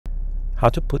how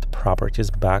to put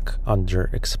properties back under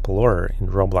Explorer in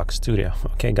Roblox Studio.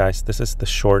 Okay guys, this is the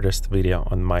shortest video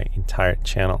on my entire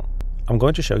channel. I'm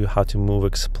going to show you how to move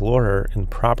Explorer and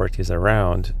properties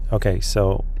around. Okay,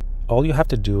 so all you have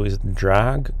to do is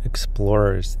drag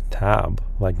Explorer's tab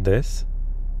like this.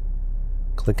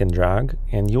 Click and drag,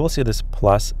 and you will see this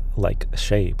plus like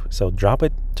shape. So drop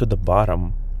it to the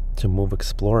bottom to move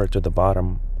Explorer to the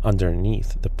bottom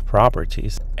underneath the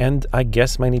properties. And I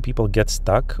guess many people get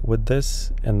stuck with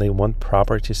this and they want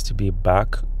properties to be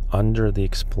back under the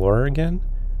Explorer again.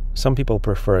 Some people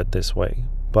prefer it this way,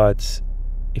 but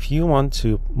if you want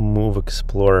to move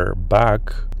Explorer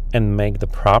back and make the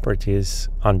properties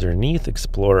underneath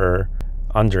Explorer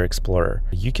under Explorer,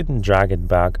 you can drag it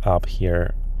back up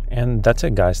here. And that's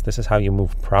it guys, this is how you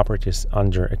move properties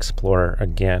under Explorer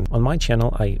again. On my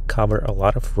channel I cover a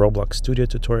lot of Roblox Studio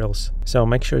tutorials, so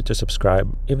make sure to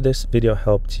subscribe. If this video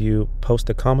helped you, post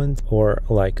a comment or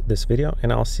like this video,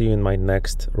 and I'll see you in my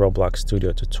next Roblox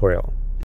Studio tutorial.